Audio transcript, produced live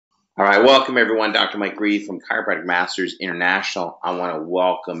All right, welcome everyone. Dr. Mike Reed from Chiropractic Masters International. I want to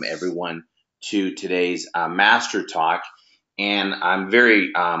welcome everyone to today's Master Talk. And I'm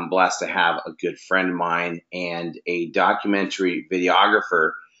very blessed to have a good friend of mine and a documentary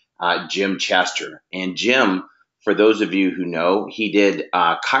videographer, Jim Chester. And Jim, for those of you who know, he did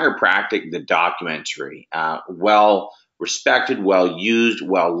Chiropractic, the documentary. Well respected, well used,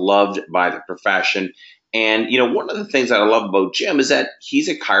 well loved by the profession. And, one of the things that I love about Jim is that he's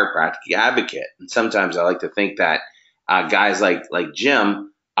a chiropractic advocate. And sometimes I like to think that guys like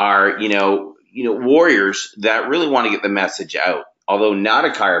Jim are, warriors that really want to get the message out. Although not a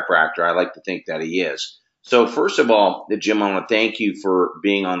chiropractor, I like to think that he is. So first of all, Jim, I want to thank you for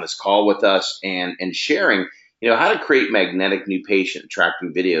being on this call with us and sharing, how to create magnetic new patient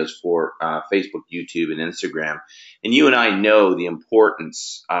attracting videos for Facebook, YouTube, and Instagram. And you and I know the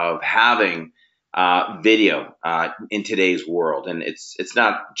importance of having video in today's world, and it's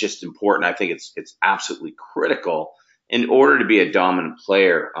not just important. I think it's absolutely critical in order to be a dominant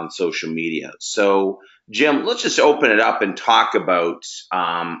player on social media. So, Jim, let's just open it up and talk about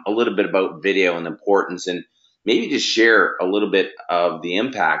a little bit about video and the importance, and maybe just share a little bit of the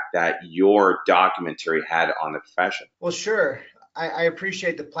impact that your documentary had on the profession. Well, sure. I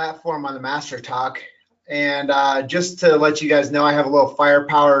appreciate the platform on the Master Talk. And just to let you guys know, I have a little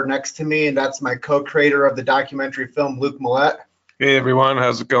firepower next to me, and that's my co-creator of the documentary film, Luke Millette. Hey, everyone.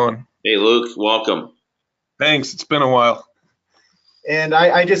 How's it going? Hey, Luke. Welcome. Thanks. It's been a while. And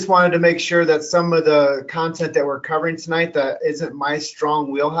I just wanted to make sure that some of the content that we're covering tonight that isn't my strong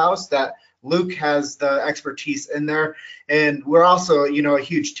wheelhouse, that Luke has the expertise in there. And we're also, a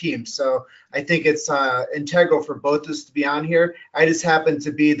huge team. So I think it's integral for both of us to be on here. I just happen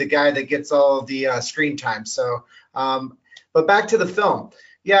to be the guy that gets all of the screen time. So, but back to the film.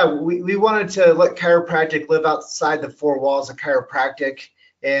 Yeah, we wanted to let chiropractic live outside the four walls of chiropractic.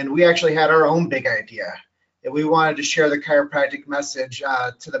 And we actually had our own big idea. And we wanted to share the chiropractic message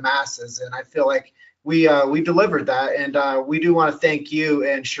to the masses. And I feel like we delivered that. And we do want to thank you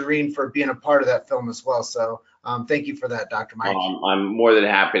and Shireen for being a part of that film as well. So thank you for that, Dr. Mike. I'm more than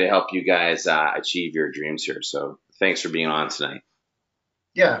happy to help you guys achieve your dreams here. So thanks for being on tonight.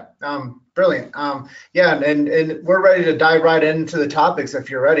 Yeah, brilliant. Yeah, and we're ready to dive right into the topics if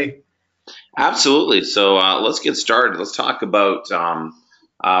you're ready. Absolutely. So let's get started. Let's talk about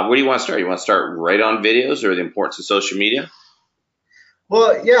where do you want to start? You want to start right on videos or the importance of social media?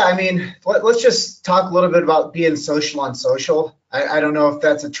 Well, yeah, I mean, let's just talk a little bit about being social on social. I don't know if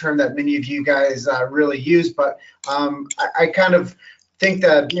that's a term that many of you guys really use, but I kind of think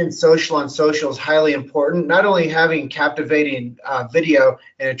that being social on social is highly important. Not only having captivating video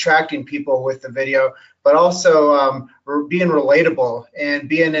and attracting people with the video, but also being relatable and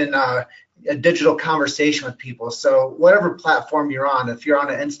being in a digital conversation with people. So whatever platform you're on, if you're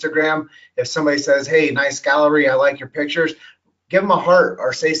on an Instagram, if somebody says, hey, nice gallery, I like your pictures, give them a heart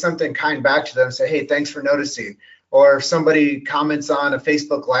or say something kind back to them. Say, hey, thanks for noticing. Or if somebody comments on a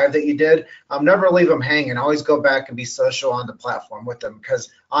Facebook Live that you did, never leave them hanging. Always go back and be social on the platform with them. Because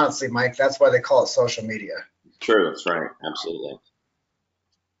honestly, Mike, that's why they call it social media. True, that's right. Absolutely.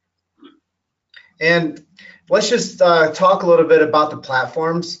 And let's just talk a little bit about the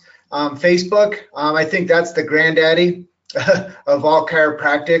platforms. Facebook, I think that's the granddaddy of all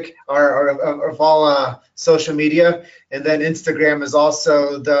chiropractic or of all social media. And then Instagram is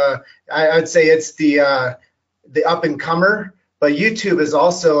also I'd say it's the up and comer, but YouTube is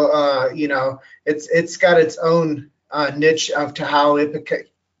also, it's got its own niche of to how it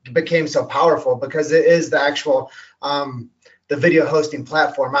became so powerful, because it is the actual, the video hosting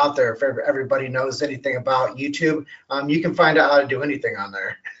platform out there. If everybody knows anything about YouTube, you can find out how to do anything on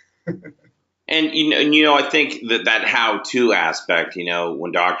there. And I think that how-to aspect,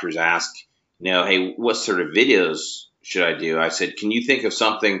 when doctors ask, hey, what sort of videos should I do? I said, can you think of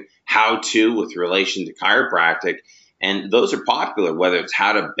something how-to with relation to chiropractic? And those are popular, whether it's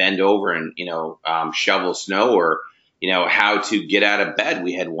how to bend over and, shovel snow, or, how to get out of bed.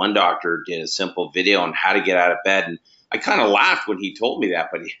 We had one doctor did a simple video on how to get out of bed. And I kind of laughed when he told me that,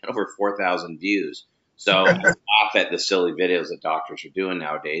 but he had over 4,000 views. So I laugh at the silly videos that doctors are doing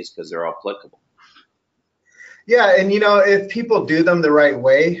nowadays because they're all applicable. Yeah, and if people do them the right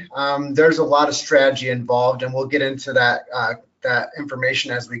way, there's a lot of strategy involved, and we'll get into that information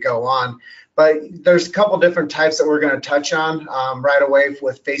as we go on. But there's a couple different types that we're going to touch on right away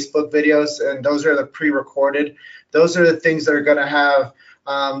with Facebook videos, and those are the pre-recorded. Those are the things that are going to have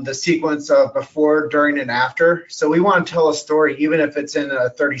the sequence of before, during, and after. So we want to tell a story, even if it's in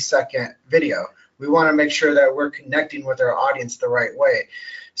a 30-second video. We want to make sure that we're connecting with our audience the right way.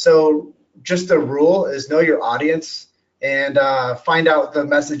 So just the rule is know your audience and find out the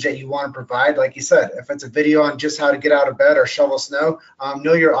message that you want to provide. Like you said, if it's a video on just how to get out of bed or shovel snow,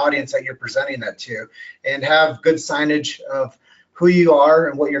 know your audience that you're presenting that to, and have good signage of who you are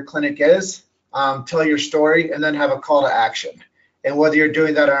and what your clinic is. Tell your story, and then have a call to action. And whether you're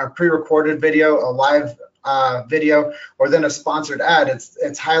doing that on a pre-recorded video, a live video, or then a sponsored ad,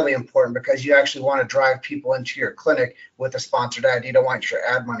 it's highly important, because you actually want to drive people into your clinic with a sponsored ad. You don't want your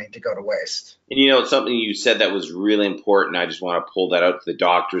ad money to go to waste. And you know, something you said that was really important, I just want to pull that out to the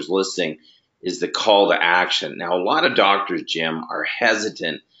doctors listening, is the call to action. Now, a lot of doctors, Jim, are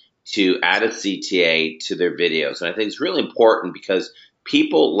hesitant to add a CTA to their videos. And I think it's really important, because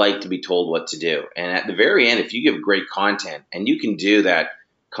people like to be told what to do. And at the very end, if you give great content, and you can do that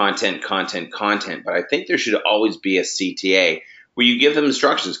content, but I think there should always be a CTA where you give them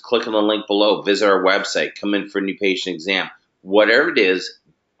instructions. Click on the link below, visit our website, come in for a new patient exam, whatever it is.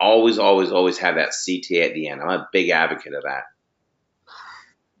 Always have that CTA at the end. I'm a big advocate of that.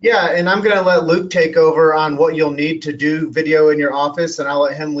 Yeah, and I'm going to let Luke take over on what you'll need to do video in your office, and I'll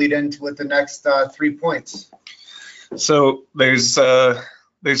let him lead into with the next 3 points. So there's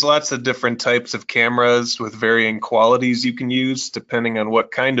lots of different types of cameras with varying qualities you can use depending on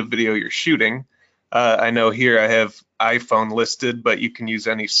what kind of video you're shooting. I know here I have iPhone listed, but you can use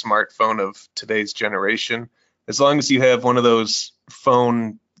any smartphone of today's generation. As long as you have one of those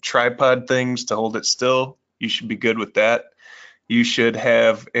phone tripod things to hold it still, you should be good with that. You should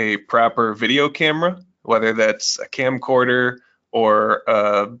have a proper video camera, whether that's a camcorder or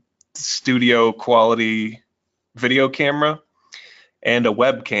a studio quality video camera, and a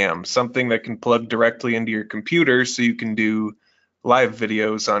webcam, something that can plug directly into your computer so you can do live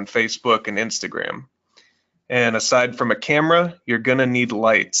videos on Facebook and Instagram. And aside from a camera, you're gonna need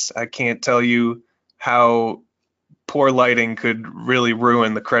lights. I can't tell you how poor lighting could really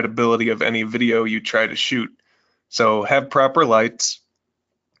ruin the credibility of any video you try to shoot. So have proper lights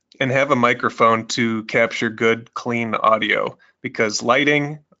and have a microphone to capture good, clean audio, because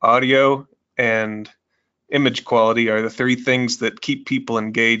lighting, audio, and image quality are the 3 things that keep people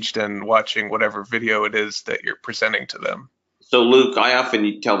engaged and watching whatever video it is that you're presenting to them. So Luke, I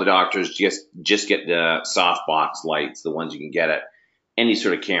often tell the doctors just get the softbox lights, the ones you can get at any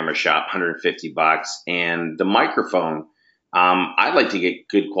sort of camera shop, $150, and the microphone. I'd like to get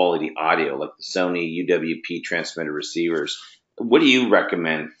good quality audio, like the Sony UWP transmitter receivers. What do you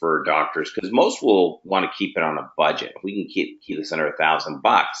recommend for doctors? Because most will want to keep it on a budget. If we can keep this under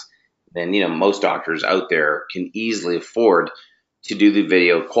 $1,000, then most doctors out there can easily afford to do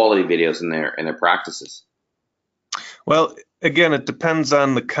the quality videos in their practices. Well, again, it depends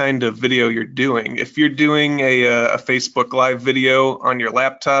on the kind of video you're doing. If you're doing a Facebook Live video on your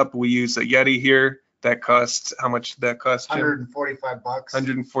laptop, we use a Yeti here. That costs, how much did that cost, Jim? $145.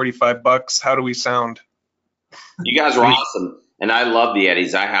 $145. How do we sound? You guys are awesome. And I love the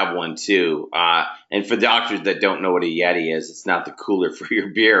Yetis. I have one too. And for doctors that don't know what a Yeti is, it's not the cooler for your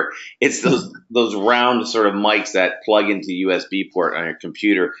beer. It's those round sort of mics that plug into USB port on your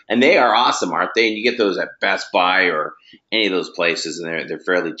computer. And they are awesome, aren't they? And you get those at Best Buy or any of those places, and they're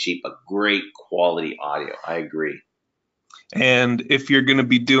fairly cheap, but great quality audio. I agree. And if you're going to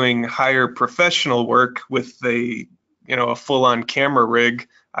be doing higher professional work with a full-on camera rig,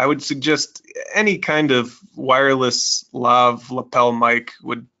 I would suggest any kind of wireless lav lapel mic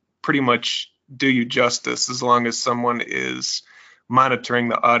would pretty much do you justice, as long as someone is monitoring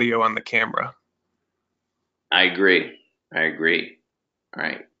the audio on the camera. I agree. All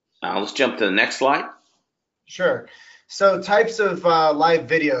right. Let's jump to the next slide. Sure. So types of live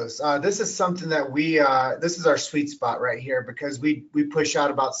videos. This is something that this is our sweet spot right here, because we push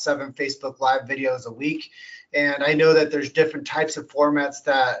out about 7 Facebook Live videos a week. And I know that there's different types of formats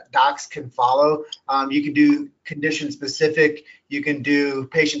that docs can follow. You can do condition specific. You can do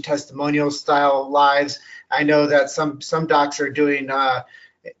patient testimonial style lives. I know that some docs are doing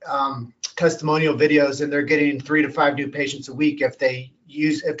testimonial videos, and they're getting 3 to 5 new patients a week if they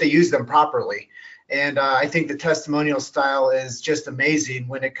use them properly. And I think the testimonial style is just amazing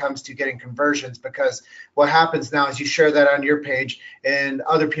when it comes to getting conversions, because what happens now is you share that on your page and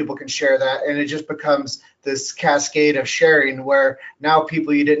other people can share that, and it just becomes this cascade of sharing where now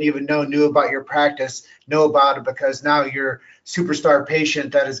people you didn't even know knew about your practice know about it, because now your superstar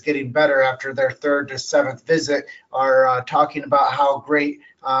patient that is getting better after their 3rd to 7th visit are talking about how great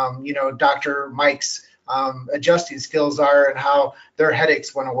Dr. Mike's adjusting skills are and how their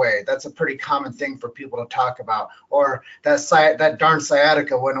headaches went away. That's a pretty common thing for people to talk about, or that darn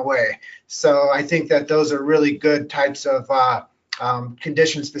sciatica went away. So I think that those are really good types of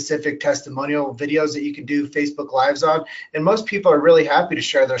condition-specific testimonial videos that you can do Facebook Lives on. And most people are really happy to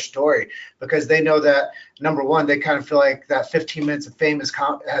share their story because they know that, number one, they kind of feel like that 15 minutes of fame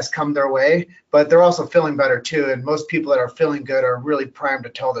has come their way, but they're also feeling better too. And most people that are feeling good are really primed to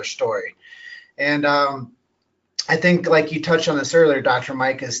tell their story. And I think, like you touched on this earlier, Dr.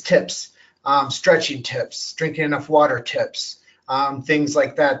 Mike, is tips, stretching tips, drinking enough water tips, things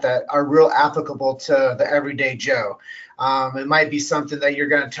like that that are real applicable to the everyday Joe. It might be something that you're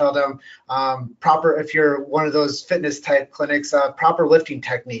going to tell them proper, if you're one of those fitness type clinics, proper lifting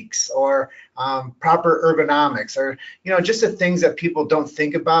techniques or proper ergonomics, or, just the things that people don't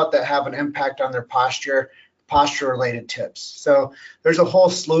think about that have an impact on their posture related tips. So there's a whole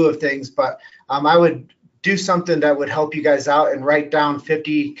slew of things, but I would do something that would help you guys out and write down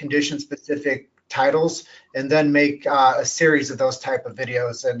 50 condition specific titles and then make a series of those type of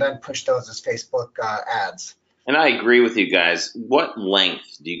videos and then push those as Facebook ads. And I agree with you guys. What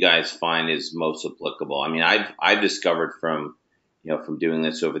length do you guys find is most applicable? I mean, I've discovered from doing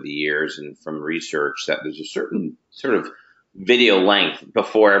this over the years and from research that there's a certain sort of video length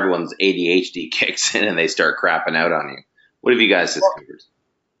before everyone's ADHD kicks in and they start crapping out on you. What have you guys discovered?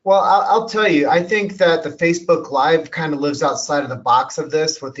 Well, I'll tell you, I think that the Facebook Live kind of lives outside of the box of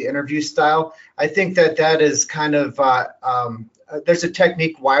this with the interview style. I think that is kind of, there's a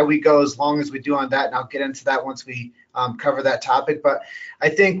technique why we go as long as we do on that, and I'll get into that once we cover that topic. But I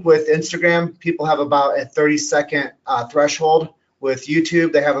think with Instagram, people have about a 30-second threshold. With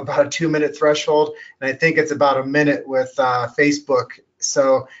YouTube, they have about a 2-minute threshold, and I think it's about a minute with Facebook.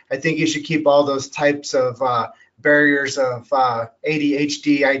 So I think you should keep all those types of barriers of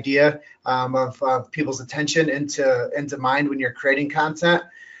ADHD idea of people's attention into mind when you're creating content.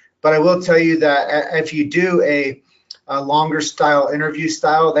 But I will tell you that if you do a longer style interview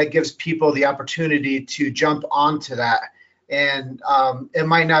style, that gives people the opportunity to jump onto that. And it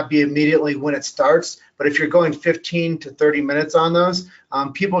might not be immediately when it starts, but if you're going 15 to 30 minutes on those,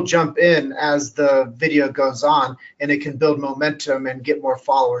 people jump in as the video goes on, and it can build momentum and get more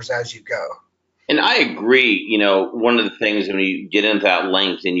followers as you go. And I agree, one of the things when you get into that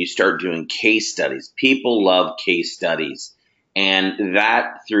length and you start doing case studies, people love case studies. And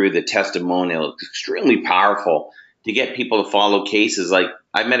that through the testimonial is extremely powerful to get people to follow cases. Like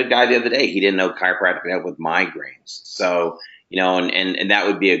I met a guy the other day, he didn't know chiropractic could help with migraines. So, and that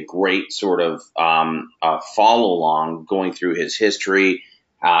would be a great sort of follow along going through his history,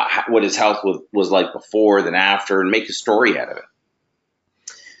 what his health was like before, then after, and make a story out of it.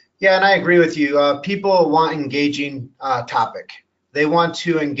 Yeah, and I agree with you. People want engaging topic. They want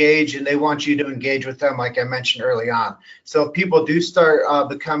to engage, and they want you to engage with them, like I mentioned early on. So if people do start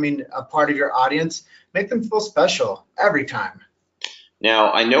becoming a part of your audience, make them feel special every time.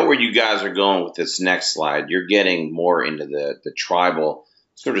 Now, I know where you guys are going with this next slide. You're getting more into the tribal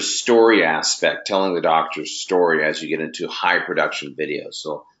sort of story aspect, telling the doctor's story as you get into high production videos.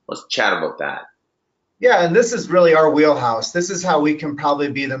 So let's chat about that. Yeah, and this is really our wheelhouse. This is how we can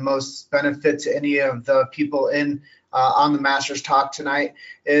probably be the most benefit to any of the people in on the Masters Talk tonight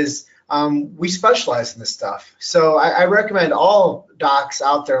is we specialize in this stuff. So I recommend all docs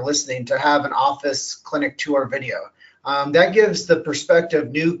out there listening to have an office clinic tour video. That gives the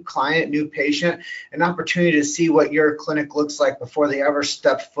prospective new client, new patient, an opportunity to see what your clinic looks like before they ever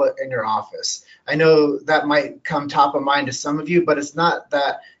step foot in your office. I know that might come top of mind to some of you, but it's not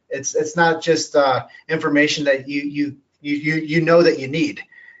that. It's not just information that you know that you need.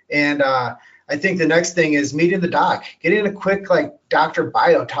 And I think the next thing is meeting the doc, getting a quick doctor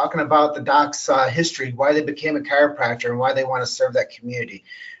bio, talking about the doc's history, why they became a chiropractor and why they want to serve that community.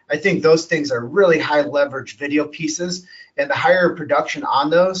 I think those things are really high leverage video pieces, and the higher production on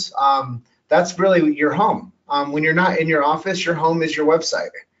those, that's really your home. When you're not in your office, your home is your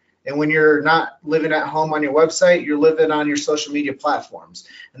website. And when you're not living at home on your website, you're living on your social media platforms.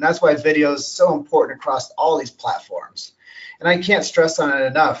 And that's why video is so important across all these platforms. And I can't stress on it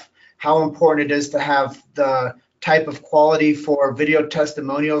enough how important it is to have the type of quality for video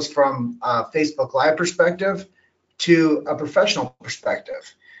testimonials from a Facebook Live perspective to a professional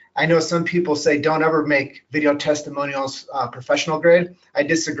perspective. I know some people say don't ever make video testimonials professional grade. I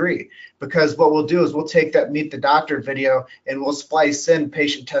disagree, because what we'll do is we'll take that Meet the Doctor video and we'll splice in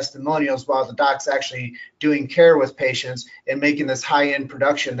patient testimonials while the doc's actually doing care with patients and making this high-end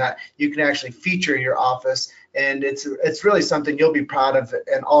production that you can actually feature your office. And it's really something you'll be proud of,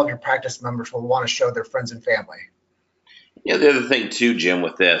 and all of your practice members will want to show their friends and family. Yeah, the other thing too, Jim,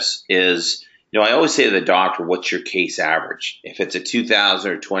 with this is, I always say to the doctor, what's your case average? If it's a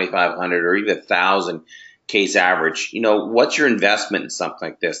 2,000 or 2,500 or even 1,000 case average, what's your investment in something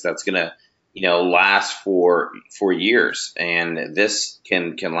like this that's going to last for years, and this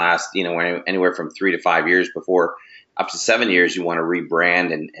can last anywhere from 3 to 5 years before up to 7 years. You want to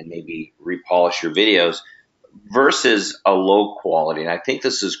rebrand and maybe repolish your videos versus a low quality. And I think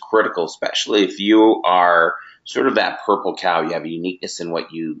this is critical, especially if you are sort of that purple cow. You have a uniqueness in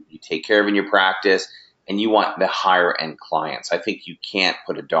what you take care of in your practice, and you want the higher end clients. I think you can't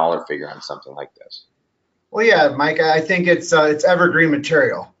put a dollar figure on something like this. Well, yeah, Mike, I think it's evergreen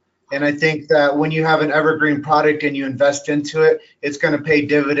material. And I think that when you have an evergreen product and you invest into it, it's going to pay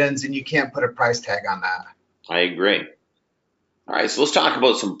dividends, and you can't put a price tag on that. I agree. All right, so let's talk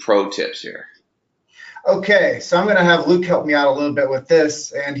about some pro tips here. Okay, so I'm going to have Luke help me out a little bit with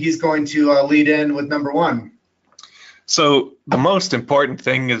this, and he's going to lead in with number one. So the most important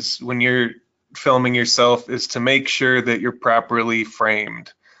thing is when you're filming yourself is to make sure that you're properly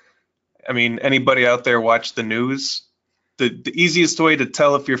framed. I mean, anybody out there watch the news? The easiest way to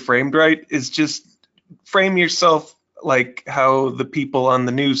tell if you're framed right is just frame yourself like how the people on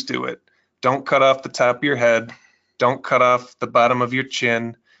the news do it. Don't cut off the top of your head. Don't cut off the bottom of your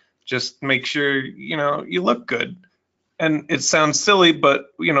chin. Just make sure, you look good. And it sounds silly, but,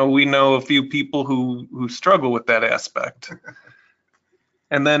 we know a few people who struggle with that aspect.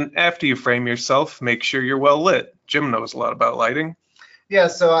 And then after you frame yourself, make sure you're well lit. Jim knows a lot about lighting. Yeah,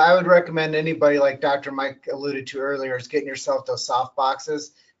 so I would recommend anybody, like Dr. Mike alluded to earlier, is getting yourself those soft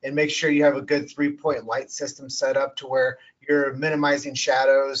boxes and make sure you have a good 3-point light system set up to where you're minimizing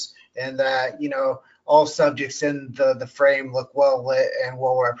shadows and that, all subjects in the frame look well lit and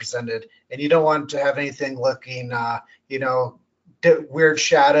well represented. And you don't want to have anything looking, weird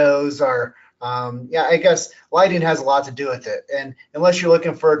shadows or, I guess lighting has a lot to do with it. And unless you're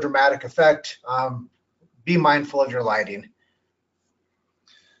looking for a dramatic effect, be mindful of your lighting.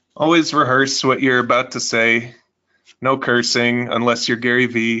 Always rehearse what you're about to say. No cursing unless you're Gary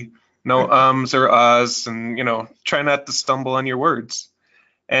Vee. No ums or ahs, and try not to stumble on your words.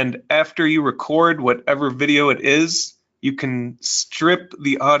 And after you record whatever video it is, you can strip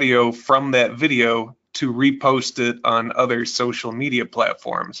the audio from that video to repost it on other social media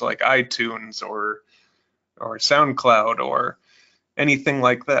platforms like iTunes or SoundCloud or anything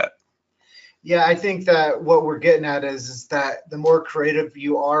like that. Yeah, I think that what we're getting at is that the more creative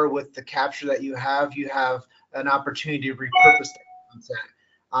you are with the capture that you have an opportunity to repurpose that content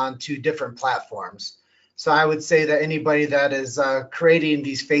onto different platforms. So I would say that anybody that is creating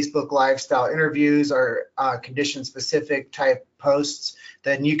these Facebook lifestyle interviews or condition-specific type posts,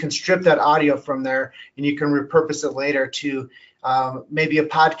 then you can strip that audio from there and you can repurpose it later to maybe a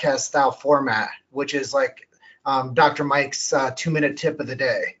podcast style format, which is like Dr. Mike's 2-minute tip of the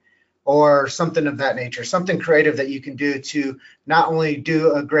day, or something of that nature, something creative that you can do to not only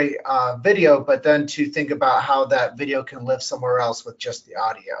do a great video, but then to think about how that video can live somewhere else with just the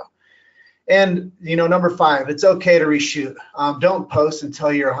audio. And, number 5, it's okay to reshoot. Don't post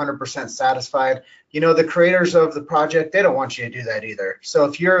until you're 100% satisfied. The creators of the project, they don't want you to do that either. So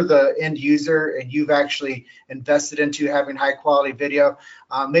if you're the end user and you've actually invested into having high quality video,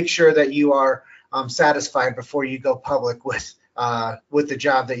 make sure that you are satisfied before you go public with the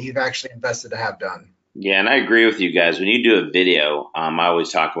job that you've actually invested to have done. Yeah, and I agree with you guys. When you do a video, I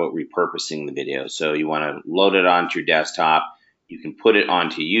always talk about repurposing the video. So you want to load it onto your desktop. You can put it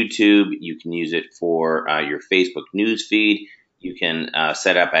onto YouTube. You can use it for your Facebook news feed. You can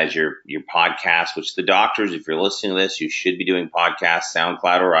set up as your podcast, which the doctors, if you're listening to this, you should be doing podcasts,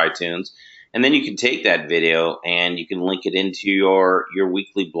 SoundCloud or iTunes. And then you can take that video and you can link it into your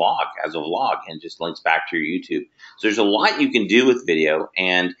weekly blog as a vlog, and just links back to your YouTube. So there's a lot you can do with video.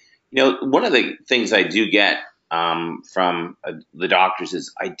 And, one of the things I do get from the doctors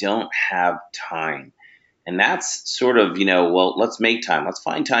is I don't have time. And that's sort of, well, let's make time. Let's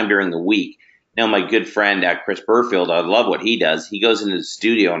find time during the week. My good friend Chris Burfield, I love what he does. He goes into the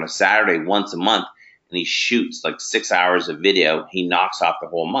studio on a Saturday once a month, and he shoots like 6 hours of video. He knocks off the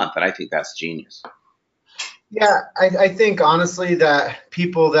whole month, and I think that's genius. Yeah, I think honestly that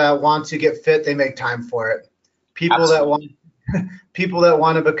people that want to get fit, they make time for it. People that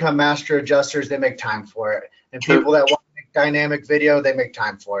want to become master adjusters, they make time for it. And True. People that want to make dynamic video, they make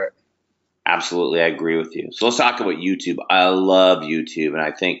time for it. Absolutely, I agree with you. So let's talk about YouTube. I love YouTube, and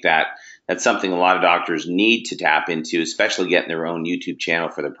I think that's something a lot of doctors need to tap into, especially getting their own YouTube channel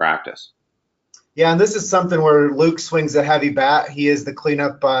for their practice. Yeah, and this is something where Luke swings a heavy bat. He is the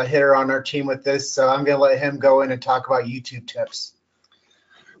cleanup hitter on our team with this, so I'm going to let him go in and talk about YouTube tips.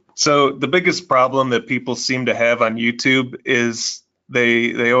 So the biggest problem that people seem to have on YouTube is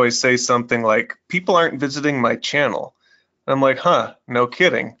they always say something like, people aren't visiting my channel. I'm like, no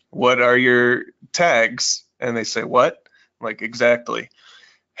kidding. What are your tags? And they say, what? I'm like, exactly.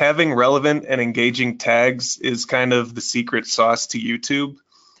 having relevant and engaging tags is kind of the secret sauce to YouTube.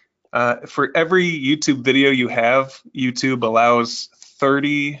 For every YouTube video you have, YouTube allows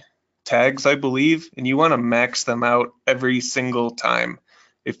 30 tags, I believe, and you want to max them out every single time.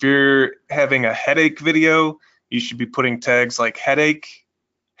 If you're having a headache video, you should be putting tags like headache,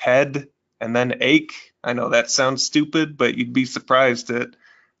 head, and then ache. I know that sounds stupid, but you'd be surprised at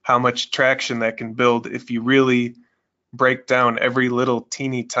how much traction that can build if you really break down every little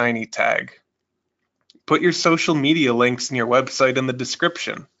teeny tiny tag. Put your social media links in your website in the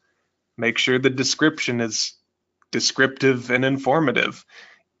description. Make sure the description is descriptive and informative.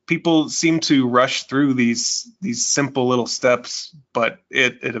 People seem to rush through these simple little steps, but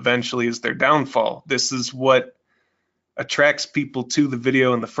it eventually is their downfall. This is what attracts people to the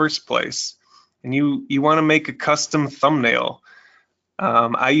video in the first place. And you want to make a custom thumbnail.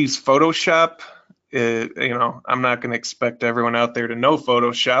 I use Photoshop. I'm not going to expect everyone out there to know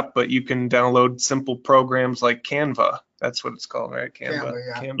Photoshop, but you can download simple programs like Canva. That's what it's called, right?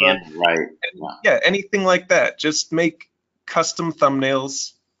 Canva. Yeah. Yeah, right. Yeah, anything like that. Just make custom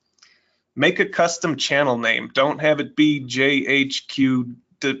thumbnails. Make a custom channel name. Don't have it be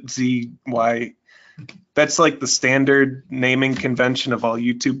JHQZY. That's like the standard naming convention of all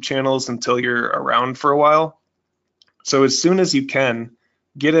YouTube channels until you're around for a while. So as soon as you can,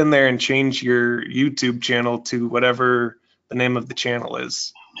 get in there and change your YouTube channel to whatever the name of the channel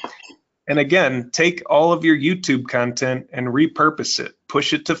is. And again, take all of your YouTube content and repurpose it.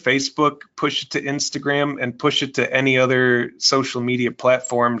 Push it to Facebook, push it to Instagram, and push it to any other social media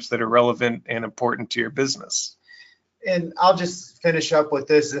platforms that are relevant and important to your business. And I'll just finish up with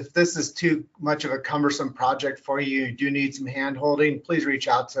this. If this is too much of a cumbersome project for you, you do need some hand holding, please reach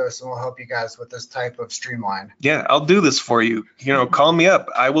out to us and we'll help you guys with this type of streamline. Yeah, I'll do this for you. Call me up.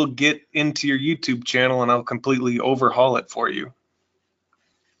 I will get into your YouTube channel and I'll completely overhaul it for you.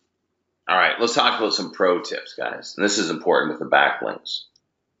 All right, let's talk about some pro tips, guys. And this is important with the backlinks.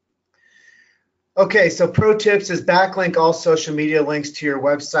 Okay, so pro tips is backlink all social media links to your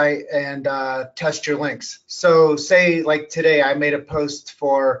website and test your links. So say like today, I made a post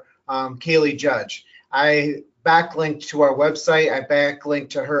for Kaylee Judge. I backlinked to our website, I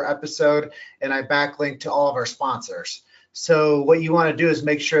backlinked to her episode, and I backlinked to all of our sponsors. So what you want to do is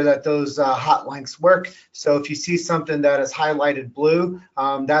make sure that those hot links work. So if you see something that is highlighted blue,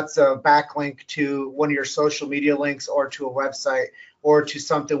 that's a backlink to one of your social media links or to a website or to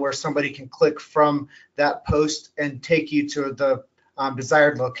something where somebody can click from that post and take you to the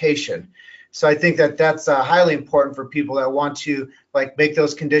desired location. So I think that that's highly important for people that want to like make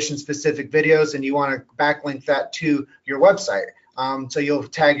those condition specific videos and you want to backlink that to your website. So you'll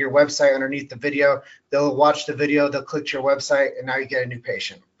tag your website underneath the video. They'll watch the video, they'll click to your website, and now you get a new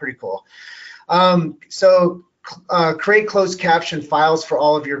patient. Pretty cool. Create closed caption files for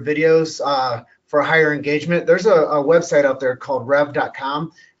all of your videos for higher engagement. There's a website out there called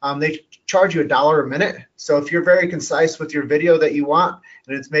rev.com. They charge you $1 a minute. So if you're very concise with your video that you want,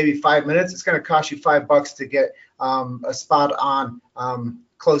 and it's maybe 5 minutes, it's going to cost you $5 to get a spot on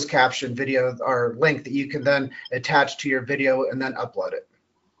closed caption video or link that you can then attach to your video and then upload it.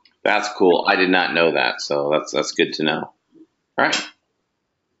 That's cool. I did not know that, so that's good to know. All right.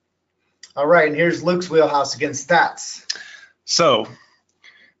 All right, and here's Luke's wheelhouse again, stats. So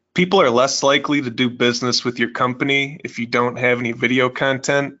people are less likely to do business with your company if you don't have any video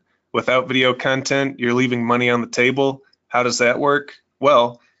content. Without video content, you're leaving money on the table. How does that work?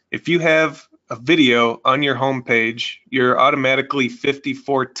 Well, if you have a video on your homepage, you're automatically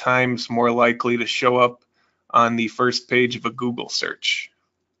 54 times more likely to show up on the first page of a Google search.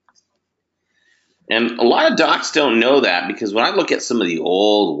 And a lot of docs don't know that because when I look at some of the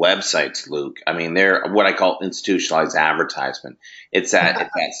old websites, Luke, I mean, they're what I call institutionalized advertisement. It's that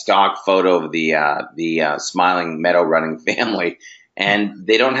stock photo of the smiling meadow running family, and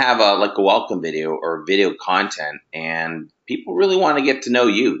they don't have a welcome video or video content. And people really want to get to know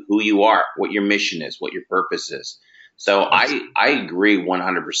you, who you are, what your mission is, what your purpose is. So I agree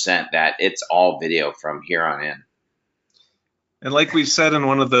 100% that it's all video from here on in. And like we said in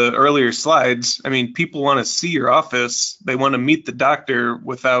one of the earlier slides, I mean, people want to see your office. They want to meet the doctor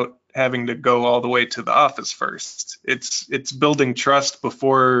without having to go all the way to the office first. It's building trust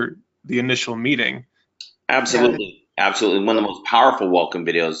before the initial meeting. Absolutely. Absolutely. One of the most powerful welcome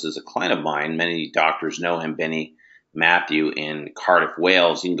videos is a client of mine. Many doctors know him, Benny Matthew in Cardiff,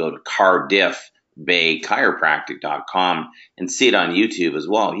 Wales. You can go to cardiffbaychiropractic.com and see it on YouTube as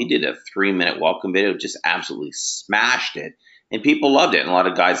well. He did a 3-minute welcome video, just absolutely smashed it. And people loved it. And a lot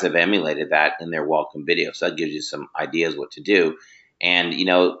of guys have emulated that in their welcome video. So that gives you some ideas what to do. And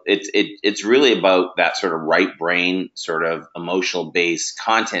it's really about that sort of right brain, sort of emotional base,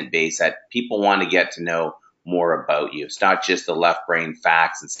 content base that people want to get to know more about you. It's not just the left brain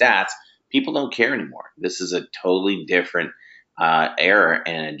facts and stats. People don't care anymore. This is a totally different era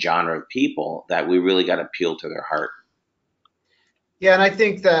and a genre of people that we really got to appeal to their heart. Yeah, and I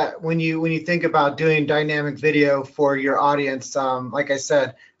think that when you think about doing dynamic video for your audience, like I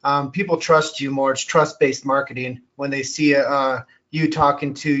said, people trust you more. It's trust-based marketing when they see you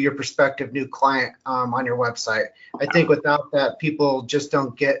talking to your prospective new client on your website. I think without that, people just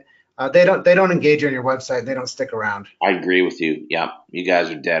don't get. They don't engage on your website. They don't stick around. I agree with you. Yeah, you guys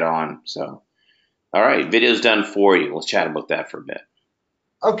are dead on. So, all right, video's done for you. Let's chat about that for a bit.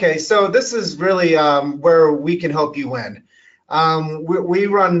 Okay, so this is really where we can help you win. We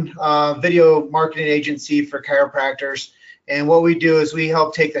run a video marketing agency for chiropractors, and what we do is we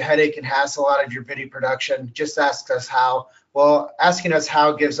help take the headache and hassle out of your video production. Just ask us how. Well, asking us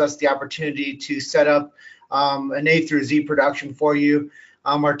how gives us the opportunity to set up an A through Z production for you.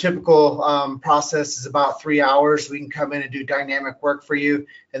 Our typical process is about 3 hours. We can come in and do dynamic work for you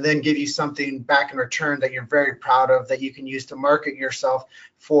and then give you something back in return that you're very proud of that you can use to market yourself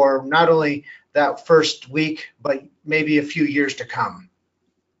for not only that first week, but maybe a few years to come.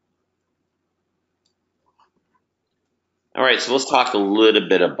 All right, so let's talk a little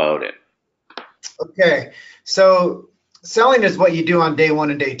bit about it. Okay, so selling is what you do on day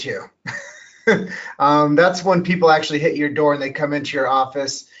one and day two. That's when people actually hit your door and they come into your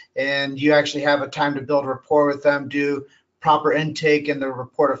office and you actually have a time to build rapport with them, do proper intake and the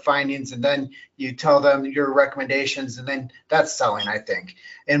report of findings, and then you tell them your recommendations, and then that's selling, I think.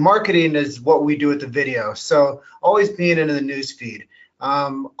 And marketing is what we do with the video. So always being in the news feed,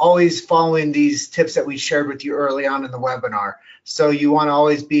 always following these tips that we shared with you early on in the webinar. So you want to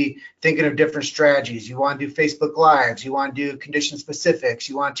always be thinking of different strategies. You want to do Facebook Lives. You want to do condition specifics.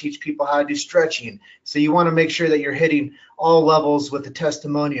 You want to teach people how to do stretching. So you want to make sure that you're hitting all levels with the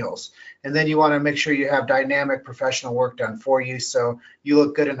testimonials. And then you want to make sure you have dynamic professional work done for you so you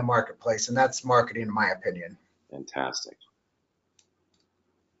look good in the marketplace. And that's marketing, in my opinion. Fantastic.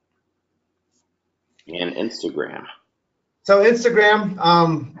 And Instagram. So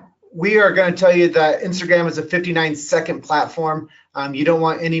Instagram, we are going to tell you that Instagram is a 59-second platform. You don't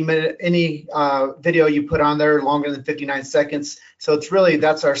want any video you put on there longer than 59 seconds. So it's really,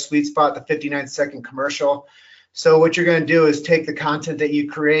 that's our sweet spot, the 59-second commercial. So what you're going to do is take the content that you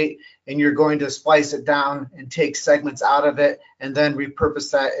create and you're going to splice it down and take segments out of it and then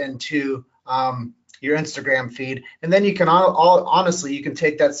repurpose that into your Instagram feed. And then you can honestly, you can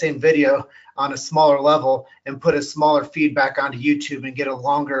take that same video on a smaller level and put a smaller feedback onto YouTube and get a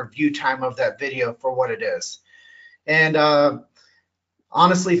longer view time of that video for what it is. And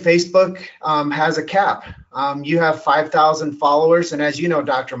honestly, Facebook has a cap. You have 5,000 followers, and as you know,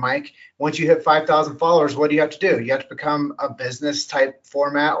 Dr. Mike, once you hit 5,000 followers, what do you have to do? You have to become a business type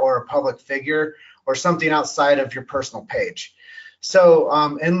format or a public figure or something outside of your personal page. So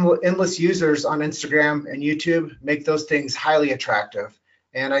endless users on Instagram and YouTube make those things highly attractive.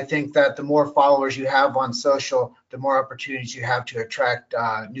 And I think that the more followers you have on social, the more opportunities you have to attract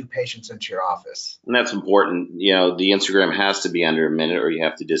new patients into your office. And that's important. You know, the Instagram has to be under a minute, or you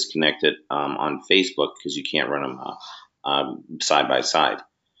have to disconnect it on Facebook because you can't run them side by side.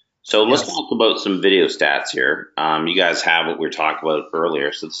 So let's talk about some video stats here. You guys have what we were talking about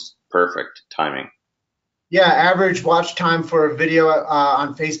earlier, so this is perfect timing. Yeah, average watch time for a video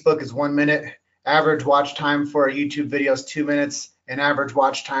on Facebook is 1 minute. Average watch time for a YouTube video is 2 minutes. And average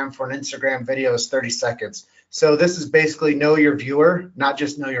watch time for an Instagram video is 30 seconds. So this is basically know your viewer, not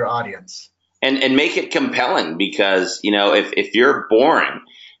just know your audience. And make it compelling, because, you know, if you're boring,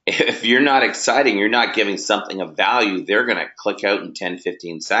 if you're not exciting, you're not giving something of value, they're going to click out in 10,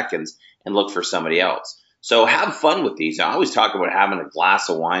 15 seconds and look for somebody else. So have fun with these. I always talk about having a glass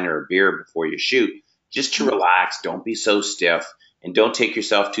of wine or a beer before you shoot, just to relax. Don't be so stiff and don't take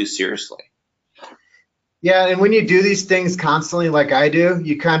yourself too seriously. Yeah, and when you do these things constantly like I do,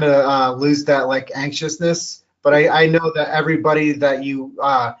 you kind of lose that like anxiousness. But I know that everybody that you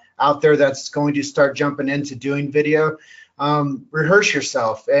out there that's going to start jumping into doing video, rehearse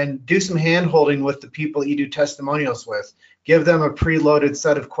yourself and do some hand holding with the people you do testimonials with. Give them a preloaded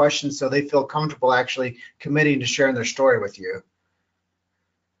set of questions so they feel comfortable actually committing to sharing their story with you.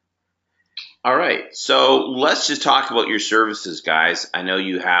 All right, so let's just talk about your services, guys. I know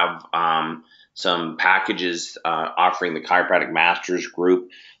you have some packages offering the Chiropractic Masters group.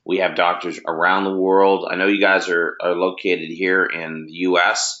 We have doctors around the world. I know you guys are located here in the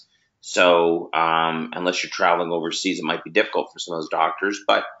U.S., so unless you're traveling overseas, it might be difficult for some of those doctors.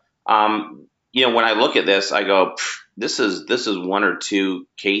 But, you know, when I look at this, I go, this is one or two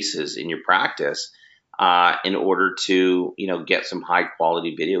cases in your practice in order to, get some high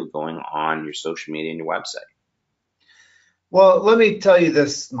quality video going on your social media and your website. Well, let me tell you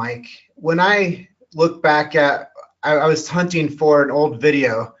this, Mike. When I look back at, I was hunting for an old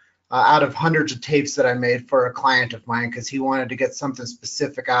video out of hundreds of tapes that I made for a client of mine because he wanted to get something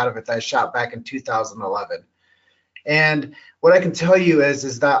specific out of it that I shot back in 2011. And what I can tell you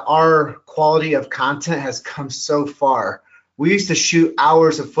is that our quality of content has come so far. We used to shoot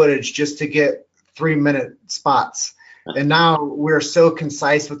hours of footage just to get 3-minute spots. And now we're so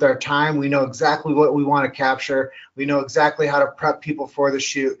concise with our time. We know exactly what we want to capture. We know exactly how to prep people for the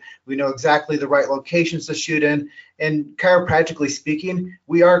shoot. We know exactly the right locations to shoot in. And chiropractically speaking,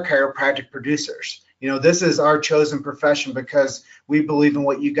 we are chiropractic producers. This is our chosen profession because we believe in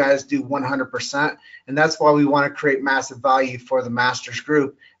what you guys do 100%. And that's why we want to create massive value for the Masters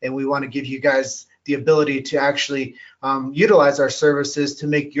group. And we want to give you guys the ability to actually utilize our services to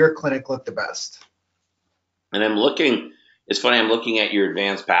make your clinic look the best. And it's funny, I'm looking at your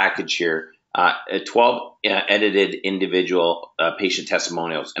advanced package here, 12 edited individual patient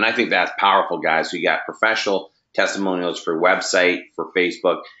testimonials. And I think that's powerful, guys. So you got professional testimonials for website, for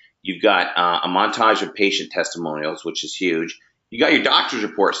Facebook. You've got a montage of patient testimonials, which is huge. You got your doctor's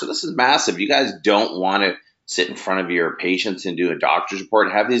report. So this is massive. You guys don't want to sit in front of your patients and do a doctor's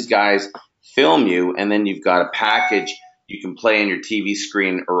report. Have these guys film you, and then you've got a package you can play on your TV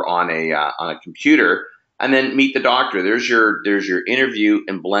screen or on a computer, and then meet the doctor. There's your interview,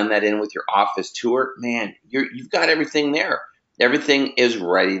 and blend that in with your office tour. Man, you've got everything there. Everything is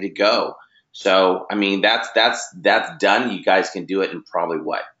ready to go. So I mean, that's done. You guys can do it in probably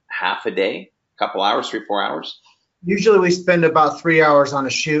what, half a day, a couple hours, 3-4 hours. Usually we spend about 3 hours on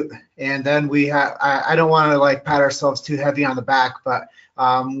a shoot, and then we have, I don't want to like pat ourselves too heavy on the back, but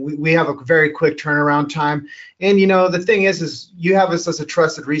we have a very quick turnaround time. And the thing is you have us as a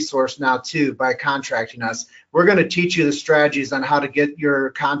trusted resource now too by contracting us. We're going to teach you the strategies on how to get your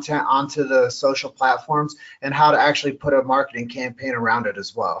content onto the social platforms and how to actually put a marketing campaign around it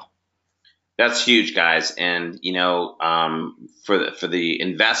as well. That's huge, guys. And for the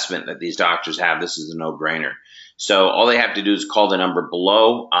investment that these doctors have, this is a no-brainer. So all they have to do is call the number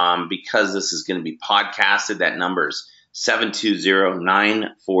below. Because this is going to be podcasted, that number is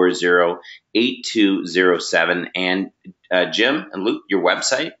 720-940-8207. And Jim and Luke, your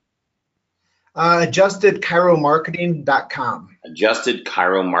website? AdjustedChiromarketing.com.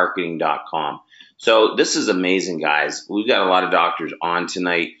 AdjustedChiromarketing.com. So this is amazing, guys. We've got a lot of doctors on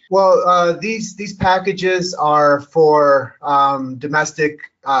tonight. Well, these packages are for domestic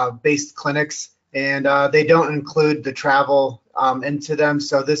based clinics, and they don't include the travel into them.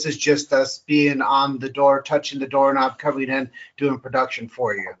 So this is just us being on the door, touching the doorknob, coming in, doing production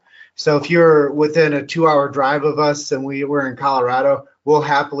for you. So if you're within a 2-hour drive of us and we're in Colorado, we'll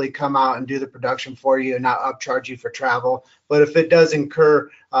happily come out and do the production for you and not upcharge you for travel. But if it does incur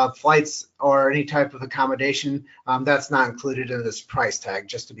flights or any type of accommodation, that's not included in this price tag,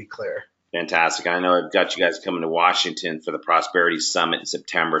 just to be clear. Fantastic. I know I've got you guys coming to Washington for the Prosperity Summit in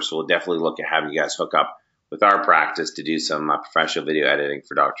September, so we'll definitely look at having you guys hook up with our practice to do some professional video editing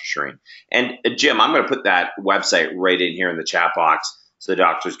for Dr. Shireen. And Jim, I'm going to put that website right in here in the chat box so the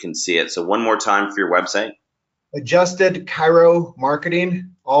doctors can see it. So one more time for your website. AdjustedChiromarketing,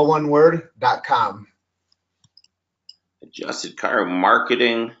 all one word, .com.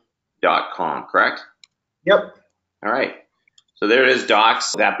 AdjustedChiromarketing.com, correct? Yep. All right. So there it is,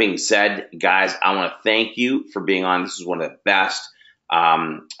 docs. That being said, guys, I want to thank you for being on. This is one of the best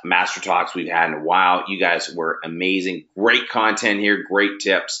Master Talks we've had in a while. You guys were amazing. Great content here, great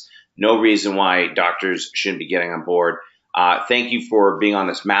tips. No reason why doctors shouldn't be getting on board. Thank you for being on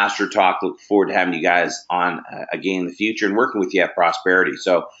this Master Talk. Look forward to having you guys on again in the future and working with you at Prosperity.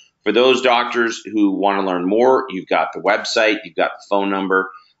 So for those doctors who want to learn more, you've got the website, you've got the phone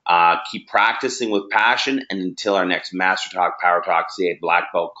number. Keep practicing with passion, and until our next Master Talk, Power Talk, CA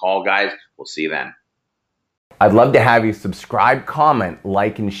Black Belt call, guys, we'll see you then. I'd love to have you subscribe, comment,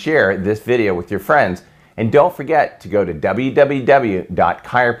 like, and share this video with your friends. And don't forget to go to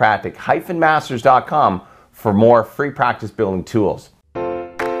www.chiropractic-masters.com for more free practice building tools.